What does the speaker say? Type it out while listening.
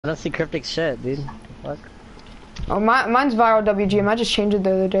I don't see cryptic shit, dude. What the fuck? Oh, mine's viral WGM. I just changed it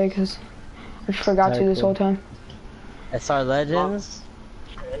the other day because I forgot to this whole time. SR Legends?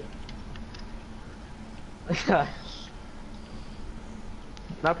 Well,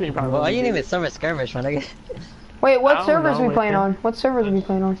 you name it Summer Skirmish, man. Wait, what servers we playing on? What servers we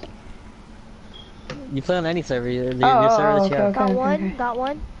playing on? You play on any server. Your server that you have. Got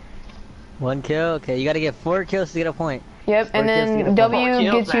one. 1 kill? Okay, you gotta get 4 kills to get a point. Yep, and then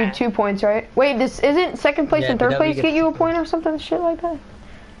W gets you 2 points, right? Wait, this isn't second place and third place get you a point or something, shit like that?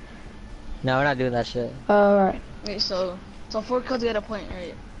 No, we're not doing that shit. Oh, alright. Wait, so 4 kills to get a point,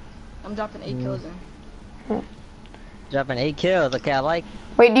 right? I'm dropping 8 kills in. Dropping 8 kills, okay, I like.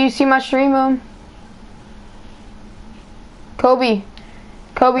 Wait, do you see my stream, Kobe?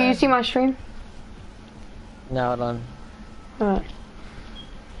 Kobe, you see my stream? No, hold on. Alright.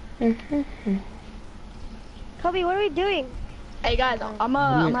 Kobe, what are we doing? Hey guys, I'm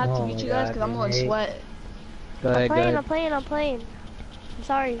gonna have to mute you guys because I'm gonna sweat. Go ahead, I'm playing. I'm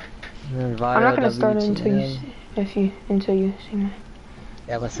sorry. I'm not gonna start it until you see me.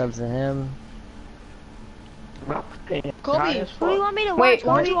 Yeah, what's up to him? Kobe, Who do you want me to Wait,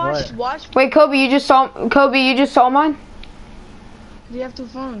 watch. Wait, Kobe, you just saw mine? Do you have 2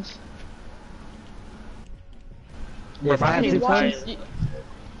 phones? Yeah, if I have 2 phones?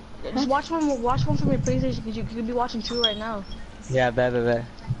 Just watch one from your PlayStation because you could be watching 2 right now. Yeah, bet.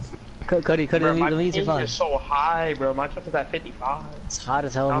 Cody, let me use your phone. It's so high, bro. My truck is at 55. It's hot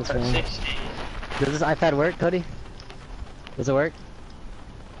as hell in this room. 60. Does this iPad work, Cody? Does it work?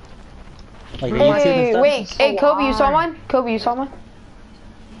 Like Wait, hey, Kobe, you saw mine? Kobe, you saw mine?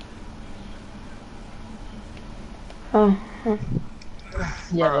 Oh.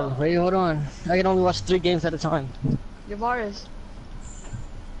 Yeah, wait, hold on. I can only watch 3 games at a time. Your virus.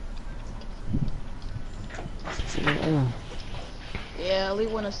 Yeah,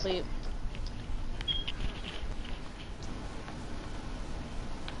 leave one asleep.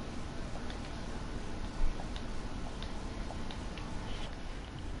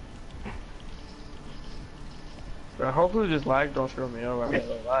 Bro, hopefully this lag don't screw me over. I mean,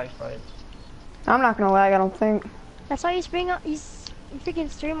 the lag fight. I'm not gonna lag, I don't think. That's why you freaking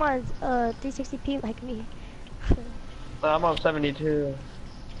stream on 360p like me. I'm on 72.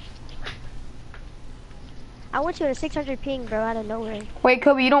 I went to a 600 ping, bro, out of nowhere. Wait,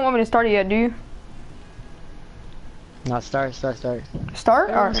 Kobe, you don't want me to start it yet, do you? No, start. Start?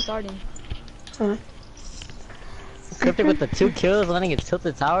 Alright. Starting. Cryptic with the 2 kills, landing at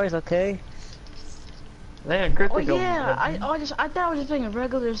tilted towers, okay. Man, Cryptic. Oh yeah, I thought I was just playing a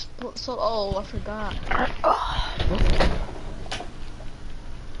regular oh, I forgot.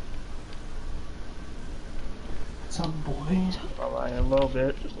 Some boys. Probably a little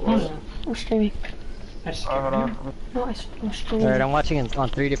bit. I'm streaming. Hold on. No, I'm streaming. Alright, I'm watching it on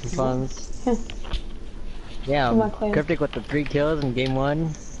 3 different phones. Yeah, Cryptic with the 3 kills in game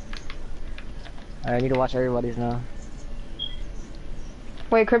 1. Alright, I need to watch everybody's now.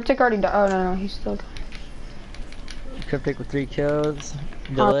 Wait, Cryptic already died. Oh, no, he's still. Cryptic with 3 kills.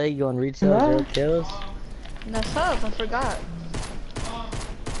 Delay going retail, 0 kills. That's up, I forgot.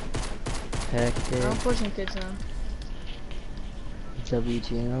 Hectic. I'm pushing kids now.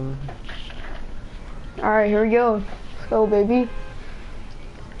 Wgm. Alright, here we go. Let's go, baby.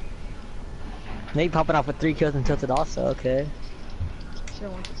 Nate popping off with 3 kills and tilted also, okay.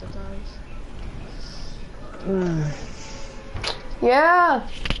 Should've went to Yeah!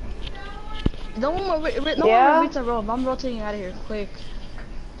 No one more retail roll. I'm rotating out of here quick.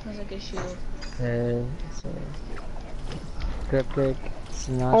 Sounds like a shield. Okay, so Cryptic,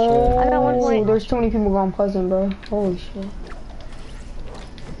 Sinatra. Oh, I got 1 point. There's too many people going Pleasant, bro. Holy shit.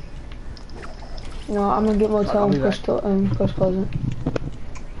 No, I'm gonna get Motel and push Pleasant.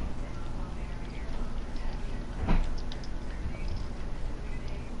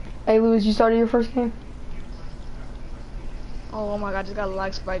 Hey, Louis, you started your first game? Oh my god, just got a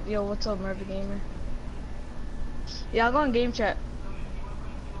lag spike. Yo, what's up, Murphy Gamer? Yeah, I'll go on game chat.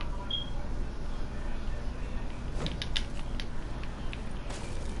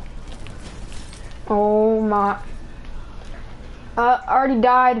 Oh my. I already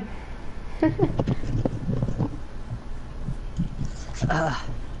died.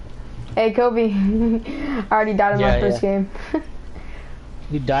 Hey, Kobe. I already died in my first game.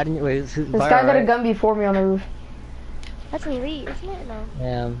 You died in your way. This guy got a gun before me on the roof. That's elite, isn't it? No.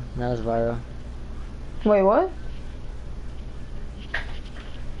 Yeah, that was viral. Wait, what?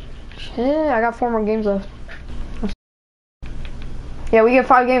 Shit, I got 4 more games left. Yeah, we get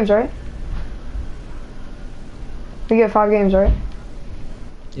 5 games, right? We get 5 games, right?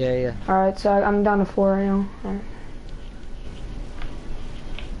 Yeah. Alright, so I'm down to 4 right now. Alright.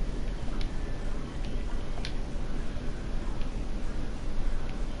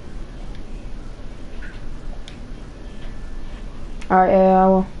 Alright, yeah, I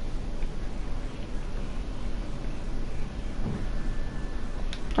will.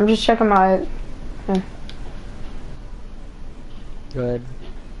 I'm just checking my... Yeah. Good.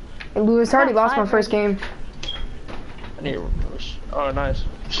 Hey, Lewis, I already lost my first game. I need to reverse. Oh, nice.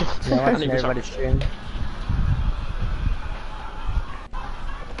 Yeah, I'm watching everybody stream.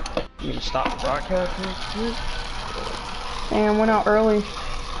 You need to stop the broadcast. Damn, went out early.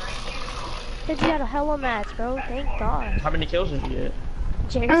 Did you had a hella match, bro? Thank God. How many kills did you get?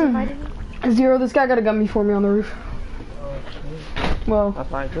 Jerry's invited me. 0, this guy got a gun before me on the roof. Well,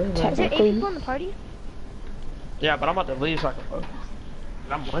 That's not good. Is there 8 people in the party? Yeah, but I'm about to leave so I can focus.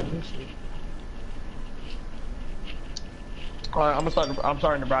 I'm watching shit. Alright, I'm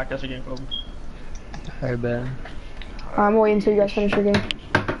starting to broadcast again, Kobe. Alright, bet. I'm waiting until you guys finish your game.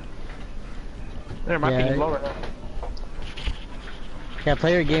 There, my ping is low right now. Yeah,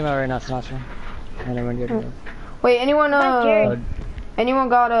 play your game out right now, Sinatra. And everyone get it. Wait, anyone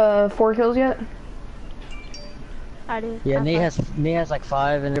got 4 kills yet? I do. Yeah, Nate has like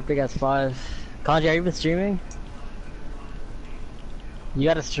 5 and Riptic has 5. Kanji, are you been streaming? You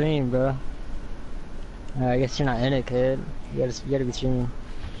gotta stream, bro. I guess you're not in it, kid. You gotta be streaming.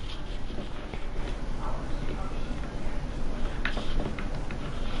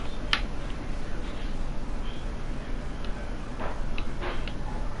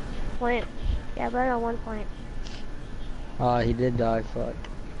 Point. Yeah, but I got 1 point. Oh, he did die. Fuck.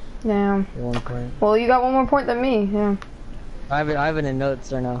 Damn. 1 point. Well, you got 1 more point than me. Yeah. I have it in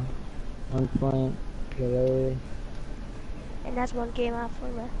notes right now. 1 point. Okay. And that's 1 game after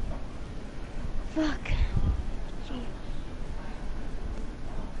left. Fuck. Gee.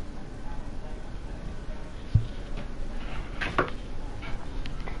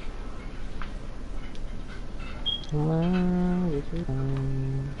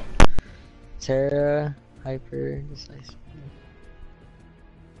 Terra, Hyper, Decisive.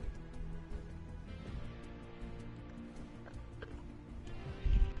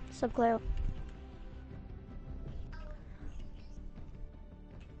 Subclair.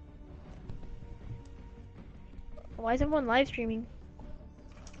 Why is everyone live streaming?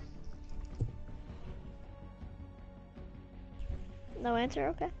 No answer?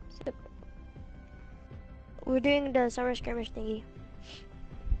 Okay. We're doing the summer skirmish thingy.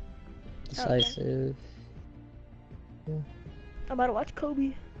 Decisive. Okay. I'm about to watch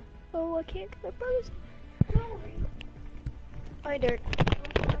Kobe. Oh, I can't because my brother's. Hi, Dirt.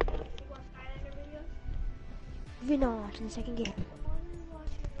 We're not watching the second game.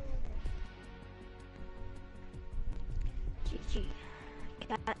 GG.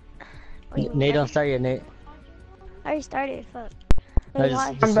 Cat. Nate, don't start yet, Nate. I already started, fuck. No,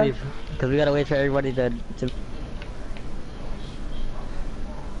 just leave. Because we gotta wait for everybody to...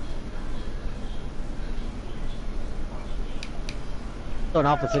 Going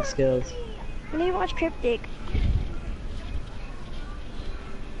off with 6 kills. We need to watch Cryptic.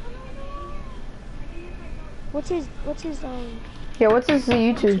 What's his Yeah, what's his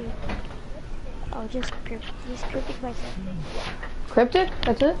YouTube? Oh, just Cryptic myself. Cryptic?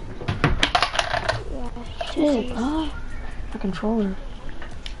 That's it? Yeah. Shit. My controller.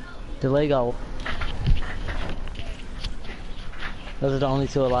 Delay got... Those are the only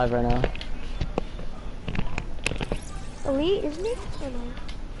 2 alive right now. Elite, isn't it? Or no?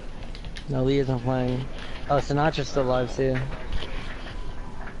 No, Lee isn't playing. Oh, Sinatra's still alive too.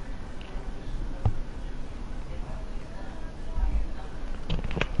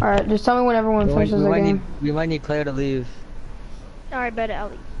 Alright, just tell me when everyone finishes their game. We might need Claire to leave. Alright, bet it, I'll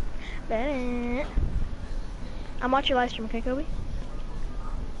leave. Bet it. I'm watching your live stream, okay, Kobe?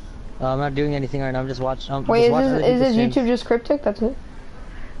 I'm not doing anything right now, I'm just watching. Wait, is this YouTube just Cryptic? That's it?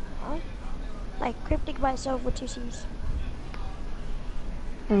 Like, Cryptic by itself with 2 C's.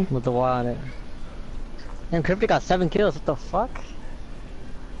 With the Y on it. And Cryptic got 7 kills, what the fuck?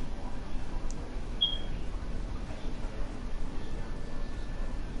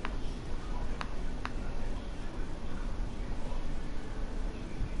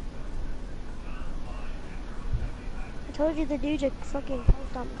 I told you the dude's a fucking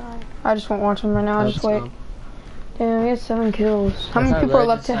post-op guy. I just won't watch him right now, I'll just wait. Damn, he has 7 kills. How many people are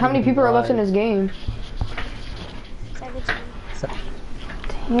left? How many people are left in his game? 17.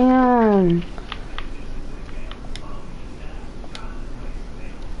 Damn.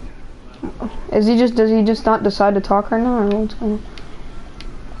 Does he just not decide to talk right now, or what's going on?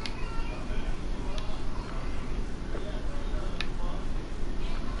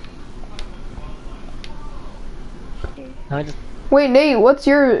 Wait, Nate, what's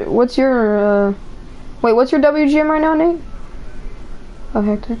your WGM right now, Nate? Oh,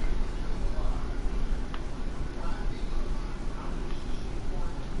 hectic.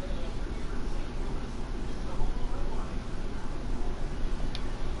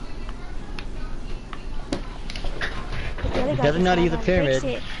 other guy doesn't know how to use a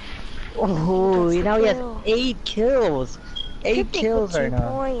pyramid. Oh, now he has 8 kills. 8 kills right now.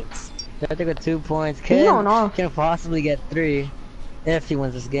 Points. Cryptic with 2 points. He's going off. Can possibly get 3 if he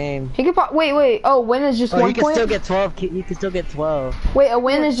wins this game. He could wait. Oh, win is just 1 point? He can still get 12. He can still get 12. Wait, a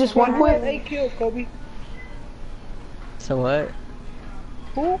win is just 1 point? 8 kills, Kobe. So what?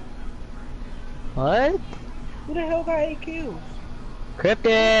 Who? What? Who the hell got 8 kills?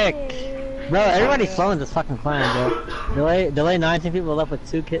 Cryptic! Bro, everybody's slowing this fucking clan, bro. Delay 19 people left with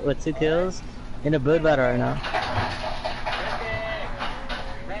 2 kills in a boot battle right now.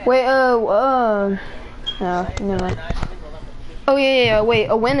 Wait, no, never mind. Oh yeah, wait,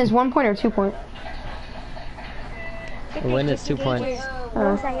 a win is 1 point or 2 point? A win is 2 points.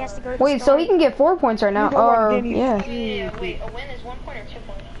 Wait, so he can get 4 points right now, or, yeah. Wait, a win is 1 point or 2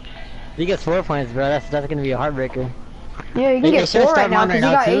 points? If he gets 4 points, bro, that's gonna be a heartbreaker. Yeah, you can get 4 right now, because he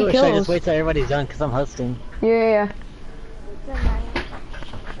got 8 kills. Or should I just wait till everybody's done, because I'm hosting? Yeah.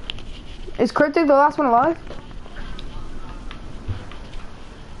 Is Cryptic the last one alive?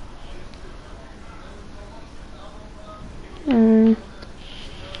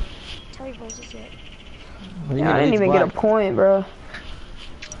 Tell your voices yet. Yeah, I didn't even get a point, bro.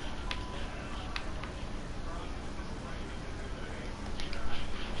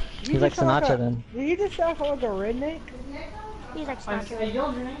 He's like Sinatra then. Did he just sound like a redneck? He's like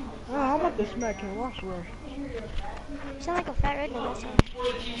Sinatra. Oh, I'm about to smack him, I swear. You sound like a fat redneck, that's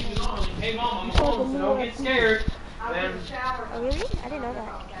all. Hey mom, I'm home, so don't get scared. Oh really? I didn't know that.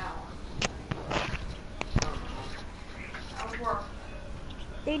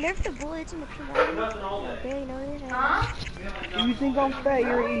 They nerfed the bullets in the P90. I barely know this. If you think I'm fat,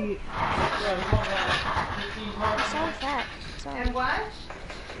 you're an idiot. You sound fat. Sorry. And what?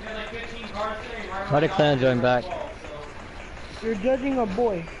 Why did Clan join back? You're judging a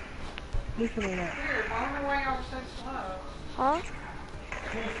boy. Listen to that. Huh?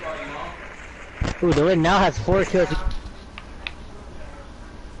 Ooh, the win now has 4 kills.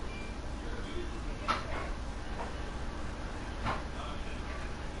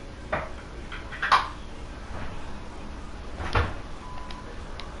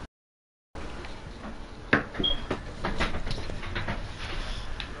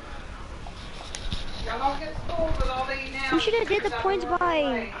 You should have did the points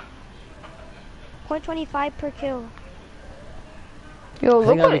by 0.25 per kill. Yo,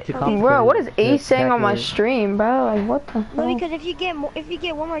 look bro, what is Ace saying on my stream, bro? Like, what the hell? No, because if you get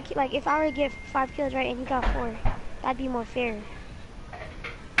one more kill, like if I were to get 5 kills right and you got 4, that'd be more fair.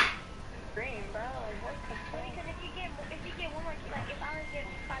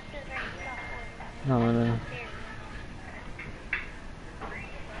 No.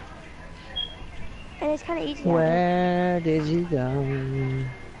 And it's kind of easy. Where did you go?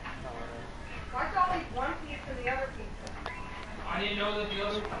 Why's always one piece for the other pizza? I didn't know that the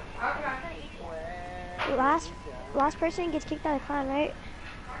other. Okay. Last person gets kicked out of clan, right?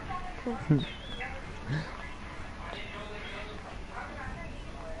 Cool.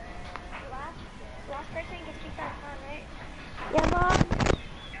 last person gets kicked out of clan, right? Yeah, Mom.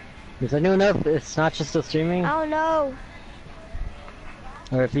 Is anyone know if it's not just still streaming? I don't know.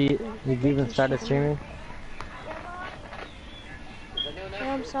 Or if he even started streaming? Oh,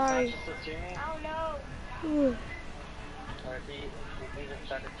 I'm sorry. I don't know. Or if he even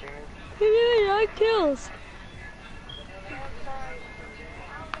started streaming? He did 9 kills.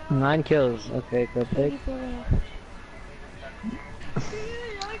 9 kills. Okay, Cryptic.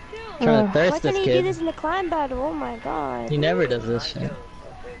 Trying to thirst Why this can't he kid. do this in the climb battle? Oh my god. He never does this shit.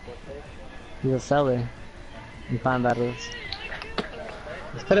 He's a seller in climb battles.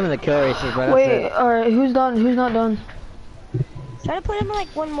 Just put him in the kill races, bro. Wait, alright, who's done? Who's not done? Try to put him in like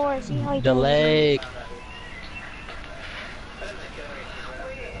one more and see how he does. Delay.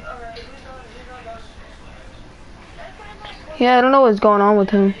 Yeah, I don't know what's going on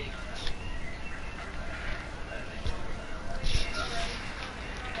with him.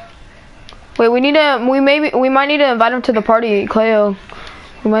 Wait, we might need to invite him to the party, Cleo.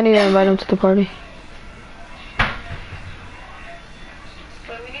 We might need to invite him to the party.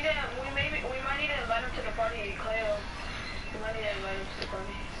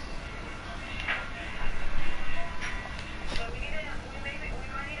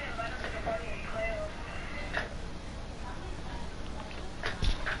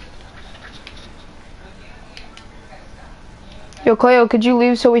 Yo, Cleo, could you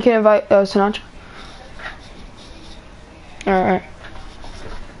leave so we can invite Sinatra? Alright.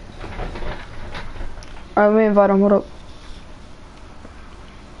 Alright, let me invite him, hold up.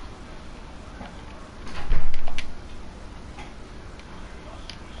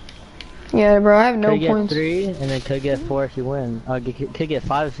 Yeah, bro, I have no could points. Get 3, and then could get 4 if he wins. Could get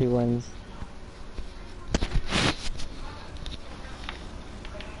 5 if he wins.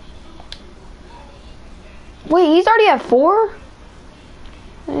 Wait, he's already at 4?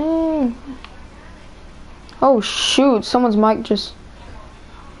 Dang. Oh shoot, someone's mic just...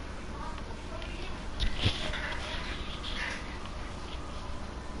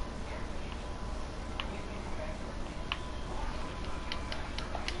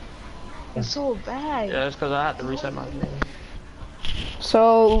 It's so bad. Yeah, it's because I had to reset my game.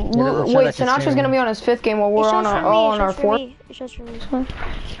 So, Yeah, wait, Sinatra's gonna be on his 5th game while we're on our 4th? It's just for me.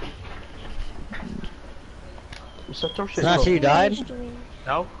 Sinatra, you died?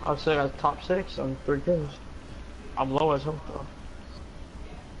 No, I said I top 6 on 3 kills. I'm low as hell though.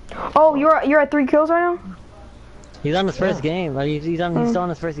 Oh, you're at 3 kills right now? He's on his first game. Like, he's still on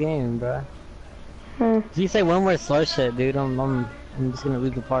his first game, bro. If you say one more slow shit, dude, I'm just gonna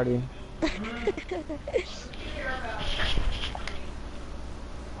leave the party. Pretty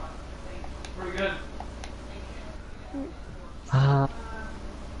good.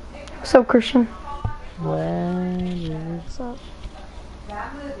 What's up, Christian? What's up?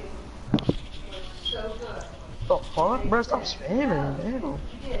 That movie was so good. The fuck, bro? Stop spamming, damn.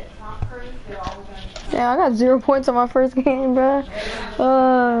 Yeah, I got 0 points on my first game, bro.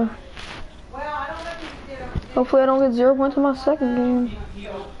 Well, I don't know if you did. Hopefully I don't get 0 points on my second game. He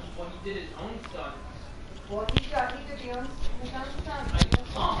did his own stuff. Well, he did his own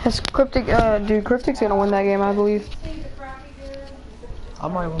stuff. It's Cryptic, dude, Cryptic's gonna win that game, I believe. I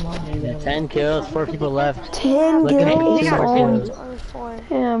might win my game. Yeah, 10 kills, 4 people left. 10 Look at him, kills? he got Oh, 4.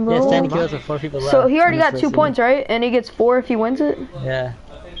 yeah, bro. Yes, 10 kills with 4 people left. So he already in got this 2 first points, right? And he gets 4 if he wins it? Yeah.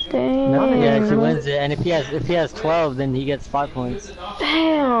 Damn. Yeah, if he wins it, and if he has 12, then he gets 5 points.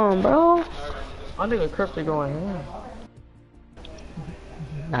 Damn, bro. My nigga Cryptic going in.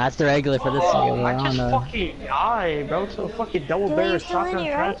 Nah, that's the regular for this game, bro. I I don't just know. fucking died, bro. To a fucking double Dylan, barrel you still in shotgun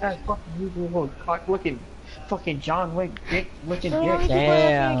here, right? trash ass fucking usual cock looking fucking John Wick dick looking Dylan, how many dick. people left in your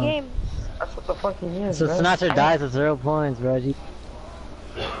Damn. game? That's what the fucking is. So bro. Sinatra dies with 0 points, bro.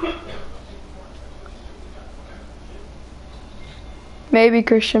 Maybe,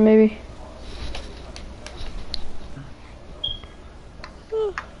 Christian, maybe.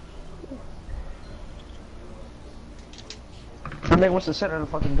 And they wants to sit at the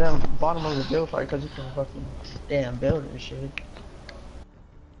fucking down bottom of the build fight because it's a fucking damn building and shit.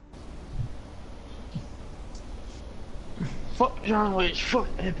 Fuck John Wick, fuck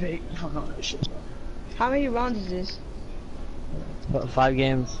Epic, fuck all that shit. How many rounds is this? What, 5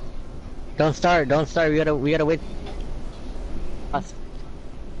 games. Don't start. We gotta wait. Us.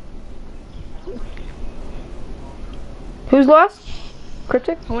 Who's lost?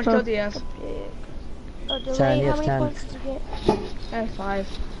 Cryptic? How much kill do you have? Oh, Dylan, 10, how yes, many 10. points did you get? I have 5.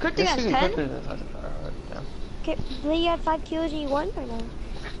 Cryptic has 10? Okay, Dylan, you had 5 kills and you won or no?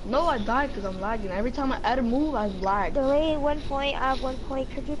 No, I died because I'm lagging. Every time I add a move, I lag. Delay 1 point, I have 1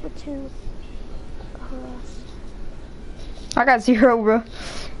 point, Cryptic with 2. I got 0, bro.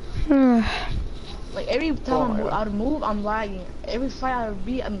 Like every time I'm out of move, I'm lagging. Every fight I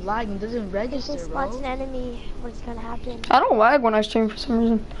beat, I'm lagging. It doesn't If register, this bro. spots an enemy, what's gonna happen? I don't lag when I stream for some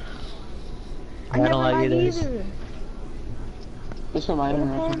reason. I I never don't like lag either. either. This one my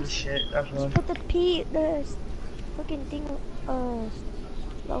internet Depends. is shit, that's Just right. put the fucking thing,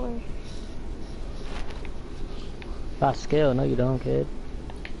 lower. Got skill, no you don't, kid.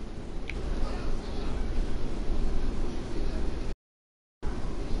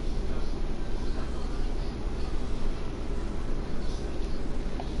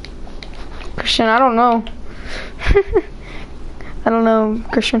 Christian, I don't know. I don't know,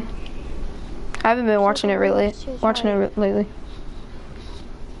 Christian. I haven't been watching it lately.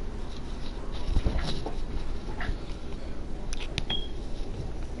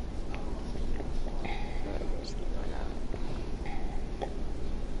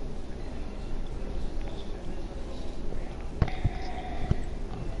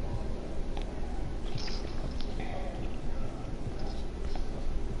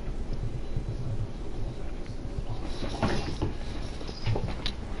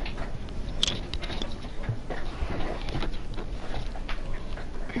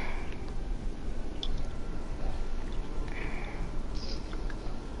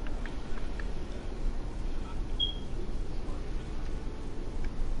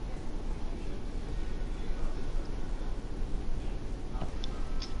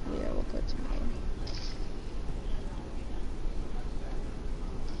 Yeah, we'll play tomorrow.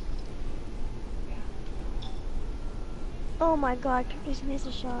 Oh my god, just missed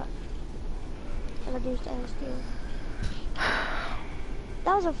a shot. And I just steal.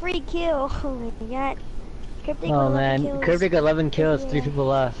 That was a free kill. Oh my god. Cryptic oh man, Cryptic 11 kills, 3 people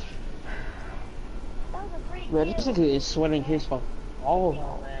left. That was a free Bro, kill. this nigga is sweating his fucking all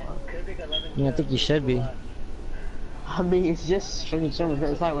out. Yeah, I think you should be. I mean, it's just Wgm Summer.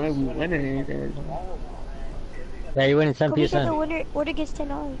 It's not whenever we win anything. Yeah, you're winning Kobe said the 10%. winner gets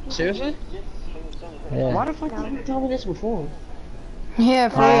 $10. Seriously? Yeah. Why the fuck didn't you tell me this before? Yeah,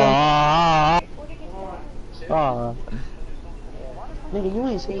 for real. Oh. Nigga, you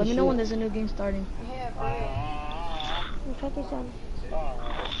ain't saying Let me shit. know when there's a new game starting. Yeah, when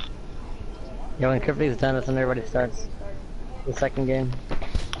Cryptic's done, that's when everybody starts. The second game.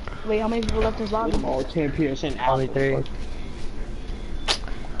 Wait, how many people left in this lobby? Oh, 10 PSN. Only 3.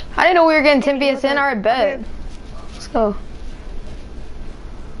 I didn't know we were getting 10 PSN. Alright, bet. Let's go.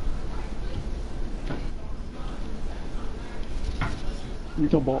 You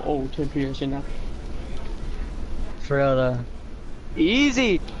talking about, oh, 10 PSN now. For real though.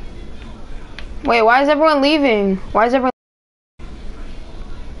 Easy! Wait, why is everyone leaving? Why is everyone...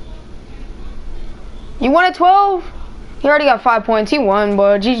 You won at 12? He already got 5 points. He won,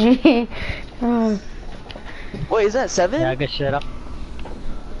 boy. GG. Wait, is that 7? Yeah, good shit up.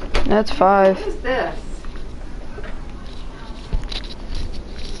 That's 5. What is this?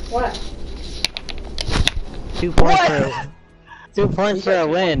 What? 2 points for 2 points for a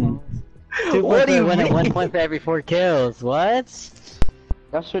win. 2 points for a win and 1 point for every 4 kills. What?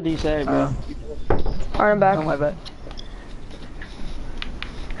 That's what he said, bro. Alright, I'm back. Oh my bad.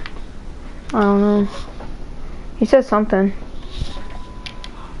 I don't know. He said something.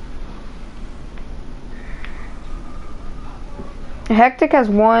 Hectic has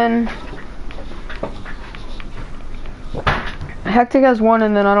 1. Hectic has 1,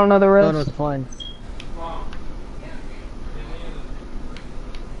 and then I don't know the No rest. one was points.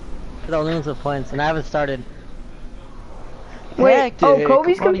 The only ones with points, and I haven't started. Wait, Hectic, oh,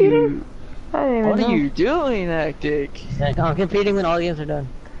 Kobe's what are competing? I didn't even What know. are you doing, Hectic? Like, I'm competing when all games are done.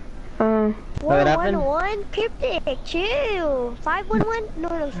 What happened? 1-1? Cryptic, chill. 5-1-1? No,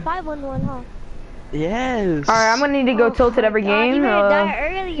 it was 5-1-1, huh? Yes. Alright, I'm gonna need to go tilted every game. You better die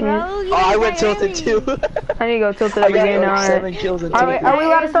early, bro. You Oh, I better went die tilted early. too. I need to go tilted I every got game now. like 7 kills in tilted. Are we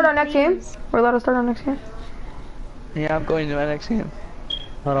allowed to start our next game? We're allowed to start our next game? Yeah, I'm going to my next game.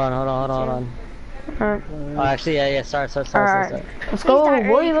 Hold on. Alright. Oh, actually, yeah, start. Alright. Let's go, start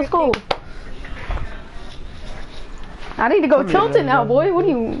boy, early, let's go. I need to go tilted now, boy. What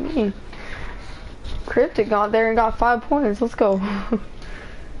do you mean? Cryptic got there and got 5 points. Let's go.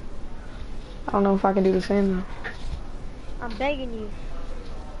 I don't know if I can do the same though. I'm begging you.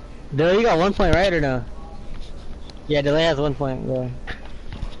 Delay, you got 1 point, right, or no? Yeah, Delay has 1 point, yeah.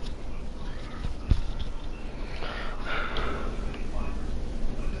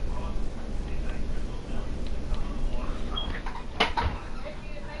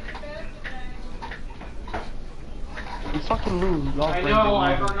 You fucking lose. I know,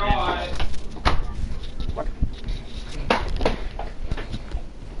 I forgot.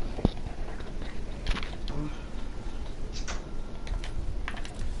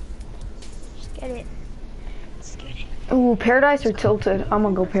 Just get it. Just get it. Ooh, Paradise or Tilted? I'm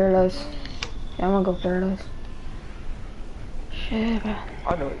gonna go Paradise. Yeah, I'm gonna go Paradise. Shit, man.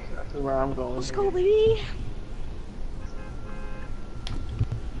 I know exactly where I'm going. Let's go, baby.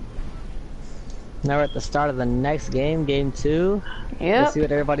 Now we're at the start of the next game, game 2. Let's Yep. see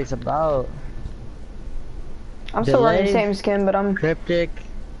what everybody's about. I'm still running the Delay. same skin, but I'm... Cryptic,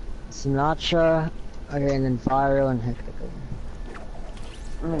 Sinatra, okay, and then Pyro and Hectic.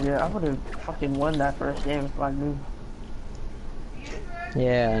 Yeah, I would've fucking won that first game if I knew.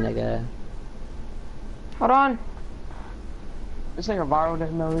 Yeah, nigga. Hold on. This nigga Viral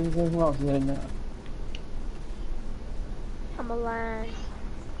doesn't know anything. Who else didn't know? I'm a line.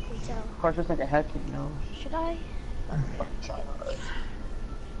 Of course, this nigga Hectic knows. Should I?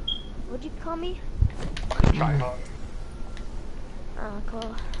 What'd you call me? Try hard. Oh,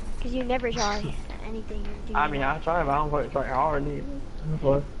 cool. Cause you never try anything. Do I you? mean, I try, but I don't fucking try hard either.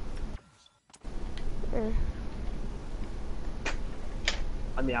 What?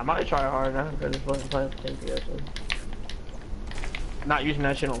 I mean, I might try hard now because it's fucking playing for 10 PSN. Not using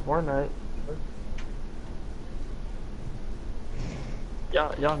that shit on Fortnite.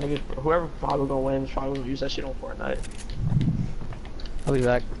 Y'all niggas, whoever probably gonna win is probably gonna use that shit on Fortnite. I'll be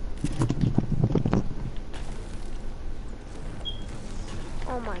back.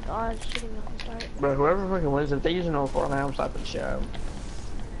 Oh my god, shooting off the start. Bro, whoever fucking wins, if they using it on Fortnite, I'm slapping the shit out of them.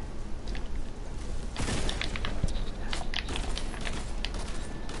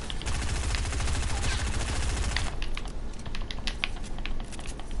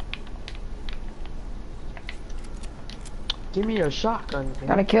 Give me a shotgun. Man.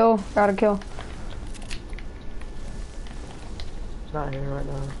 Gotta kill. Gotta kill. It's not here right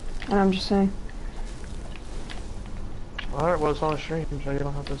now. And I'm just saying. Alright, well it's on stream, so you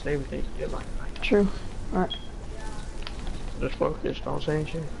don't have to save it. True. Alright. Just focus, don't say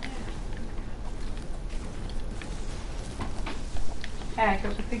shit. Hey, go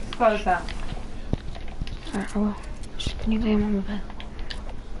pick his clothes up. Alright, I will. Just, can you lay him on the bed?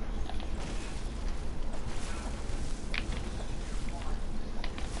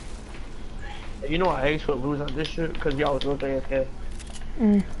 You know why Ace would lose on this shit? Cause y'all was both AFK.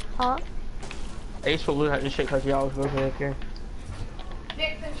 Huh? Ace would lose on this shit cause y'all was both AFK.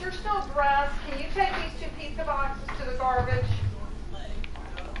 Nick, since you're still dressed, can you take these 2 pizza boxes to the garbage?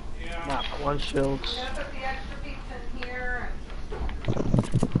 Not one shield. I'm gonna put the extra pizza in here.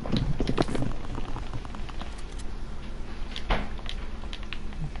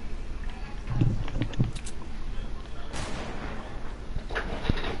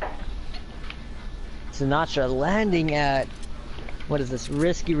 Sinatra landing at, what is this,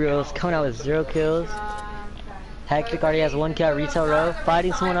 Risky Reels, coming out with 0 kills. Hectic already has 1 kill, retail row,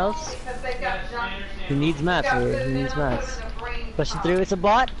 fighting someone else. He needs mats here, he needs mats. Pushing through, it's a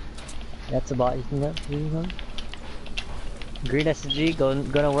bot. That's a bot, you can go. Green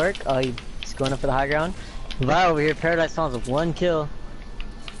SG, gonna work. Oh, he's going up for the high ground. Wow, over here, Paradise Songs with 1 kill.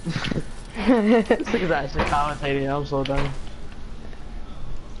 Look at that shit commentating, I'm so done.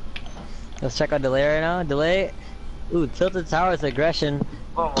 Let's check out Delay right now. Delay. Ooh, Tilted Towers aggression.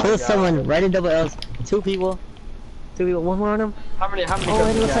 Oh Kill God. someone right in double L's. 2 people. 2 people. 1 more on him. How many Oh,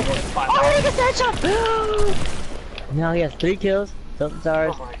 wait a second. Oh, he gets that shot! Now he has 3 kills. Tilted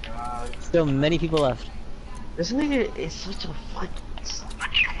Towers. Oh my god. Still many people left. This nigga is such a fucking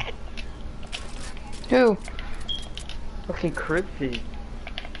slut. Who? Fucking Crypty.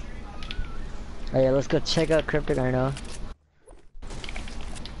 Oh yeah, let's go check out Cryptic right now.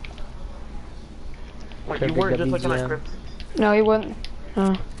 Like, you weren't just looking at WGM. Crypty? No, he wouldn't.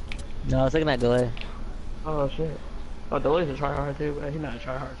 No, I was looking at Delay. Oh shit. Oh, Delay's a tryhard too, but he's not a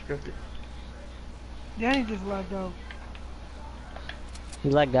tryhard, Crypty. Danny just lagged out. He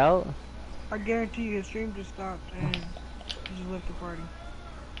lagged out? I guarantee you his stream just stopped and he just left the party.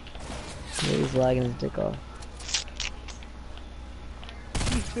 Yeah, he's lagging his dick off.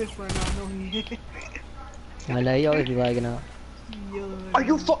 He's pissed right now, I know he is. I know, he always be lagging out. Are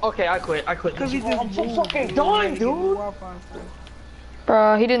you okay, I quit. Cause he just I'm so moved, fucking dude. done, He dude! Wi-Fi stuff.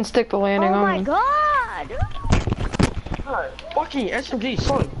 Bruh, he didn't stick the landing Oh on my me. god! God, fucking SMG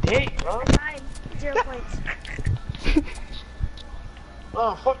so dick, bro. 0 points.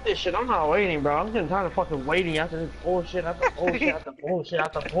 Oh, fuck this shit. I'm not waiting, bro. I'm getting tired of fucking waiting after this bullshit, after bullshit, after bullshit,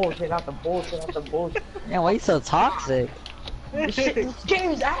 after bullshit, after bullshit, after bullshit. Man, why you so toxic? This shit, this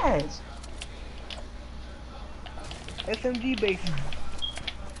game's ass. SMG base.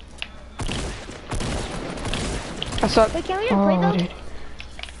 I suck. Wait, can we even play though? Dude.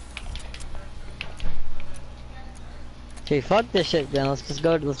 Okay, fuck this shit then. Let's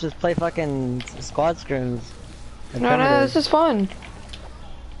just play fucking squad scrims. No, this is fun.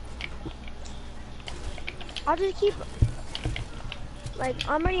 I'll just keep. Like,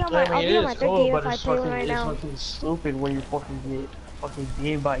 I'm already on I my. mean, I'll be on my it is 3rd cool, game but if I it's play one fucking, right it's now. fucking stupid when you fucking get fucking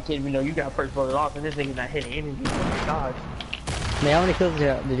game by kid. You know, you got first voted off, and this nigga not hitting anything. Oh my god. Man, how many kills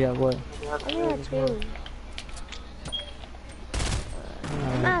did you have? What? I think that's good.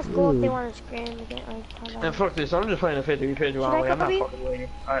 That's cool if they want to scram and get like. And fuck this, I'm just playing a 50v50 Should I way. I'm not copy? fucking waiting.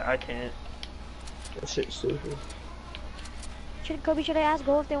 I can't. That shit's stupid. Kobe, should I ask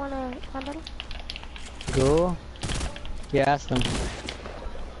Go if they want to climb battle? Go? Yeah, ask them.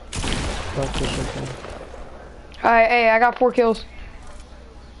 Fuck this shit then. Alright, hey, I got 4 kills.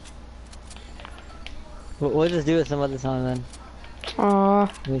 We'll just do it some other time then. Aww.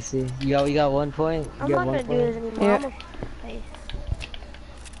 Let me see. You got 1 point? I'm You not got gonna 1 do this point? anymore. Yeah.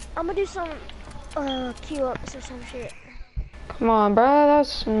 I'm gonna do some queue ups or some shit. Come on,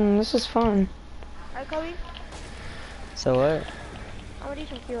 bruh. This is fun. Alright, Kobe? So what? I'm gonna do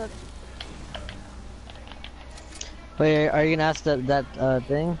some queue ups. Wait, are you gonna ask that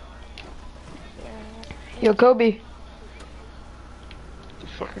thing? Yo, Kobe.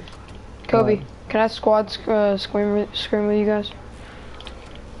 Kobe, What? can I squad scream with you guys?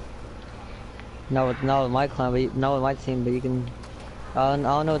 Not with my clan, but not with my team. But you can. I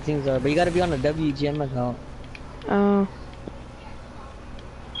don't know what teams are, but you gotta be on the WGM account. Oh.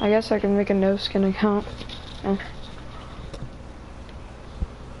 I guess I can make a no skin account. Eh.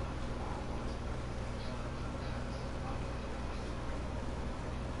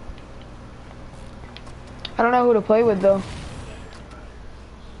 I don't know who to play with though.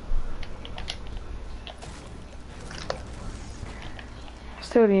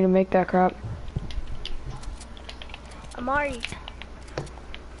 still need to make that crap. Amari.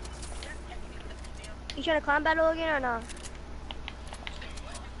 You trying to climb battle again or not?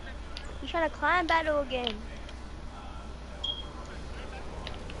 You trying to climb battle again?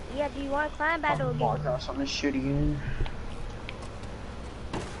 Yeah, do you want to climb battle Oh again? my gosh, I'm gonna shoot again.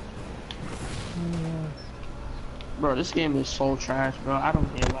 Bro, this game is so trash, bro. I don't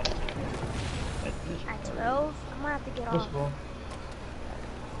care about it. At 12? I'm gonna have to get off.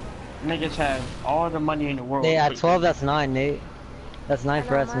 Niggas have all the money in the world. Hey, at 12, that's 9, Nate. That's 9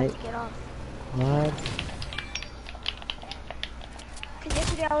 for us, I'm gonna Nate. have to get off. What? Cause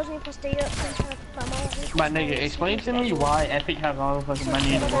yesterday I wasn't able to stay up and try to my mom. My nigga, explain to me why Epic have all the fucking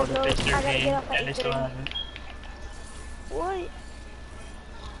money in the world to fix their game and they still have it. What?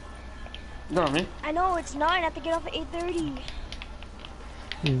 No, man. I know it's 9. I have to get off at 8:30.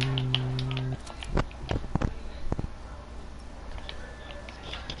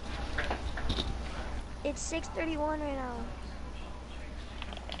 It's 6:31 right now.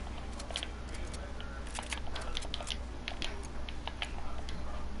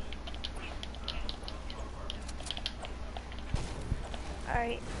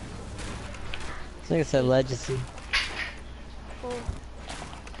 Alright. I think it said Legacy. Cool.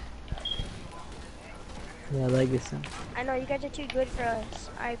 Yeah, Legacy. I know you guys are too good for us.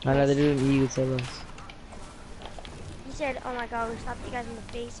 Alright, I'd rather do an EU to us. You said, oh my god, we slapped you guys in the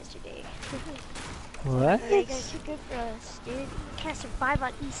face yesterday. What? Yeah, you guys are too good for us, dude. We can't survive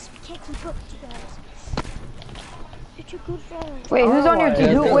on East. We can't keep up with you guys. You're too good for us. Wait, who's on your team?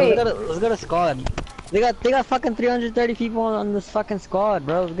 Who, wait. Let's go to squad. They got fucking 330 people on this fucking squad,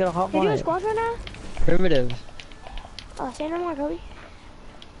 bro. Let's get a hot one. Are you in squad right now? Primitive. Oh, say no more, Kobe.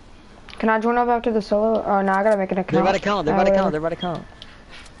 Can I join up after the solo? Oh, no, I gotta make an account. They're about to count. They're about to count. They're about to count.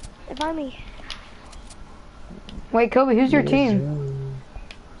 Invite me. Wait, Kobe, who's your team?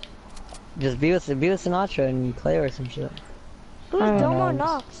 Just be with Sinatra and play or some shit. Who's Domo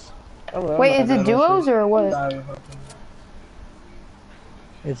Knox? Wait, is it duos or what?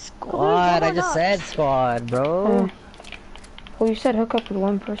 It's squad. I just said squad, bro. Well, you said hook up with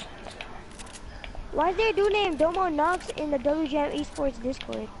one person. Why is there a dude named Domo Knox in the Wgm Esports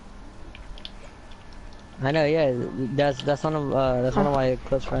Discord? I know, yeah. That's one of my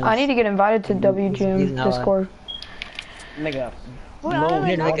close friends. I need to get invited to He's WGM Discord. Nigga. No,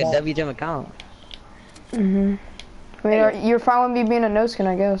 here, make a WGM account. I mean, you're fine with me being a no skin,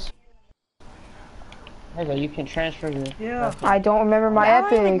 I guess. Nigga, you can transfer your... Yeah. I don't remember my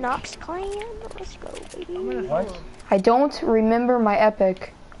epic. Knox clan? Let's go, baby. What? I don't remember my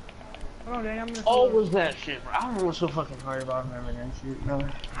epic. Oh, was that shit, bro? I was so fucking hard about remembering that shit, bro.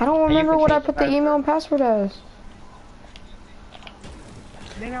 I don't remember what I put the email and password as.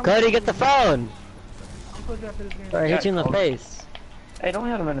 Cody, get the phone! Or hit you in the face. Hey, don't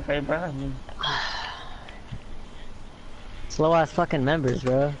hit him in the face, bro. Slow ass fucking members,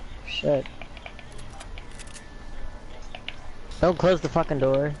 bro. Shit. Don't close the fucking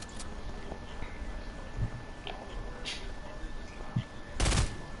door.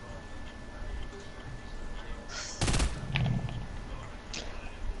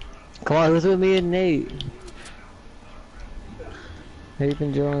 Come on, who's with me and Nate? You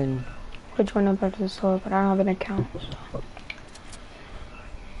can join. I'll join up after the solo, but I don't have an account.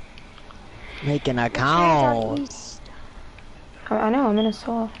 Make an account. I know, I'm in a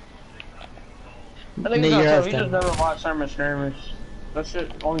solo. I think it's not, we just never watched Summer skirmish. That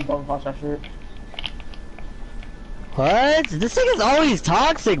shit, only both watch that shit. What? This thing is always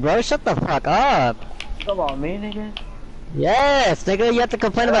toxic, bro. Shut the fuck up. Come on, me, nigga. Yes, nigga, you have to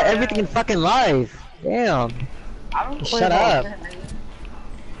complain about everything in fucking life. Damn. I don't Shut up.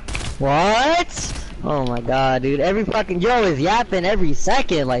 What? Oh my god, dude. Every fucking yo is yapping every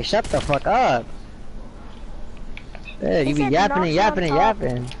second. Like, shut the fuck up. Yeah, you be yapping and yapping and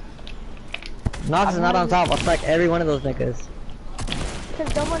yapping. Nox is not on top. I'll strike every one of those niggas.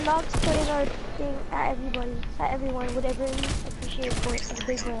 Because Domo Knox put in our thing at everyone, whatever appreciate for it, the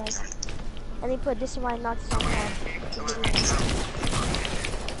big like. And they put this is why Knox is on top.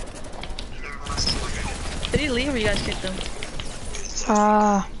 Did he leave or you guys kicked him?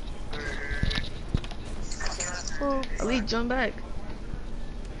 Ali, join back.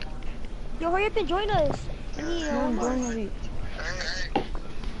 Yo, hurry up and join us. We need Join Ali.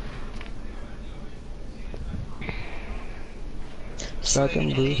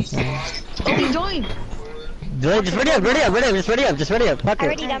 Fucking boost. Ali, join! Just ready up, just ready up. Fuck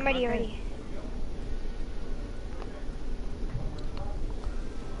it. I'm ready.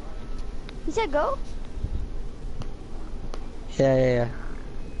 He said go? Yeah.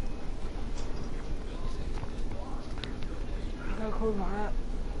 I gotta close my app.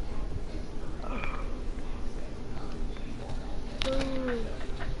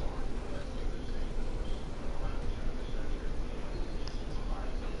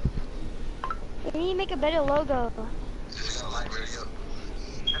 We need to make a better logo.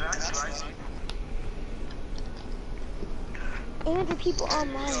 And for people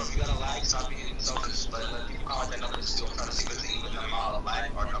online. You gotta lag, stop being selfish, but let people comment their numbers still trying to see if they even them out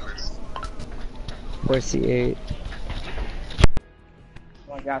lag our numbers. 4C8.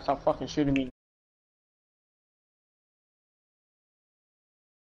 Oh my god, stop fucking shooting me.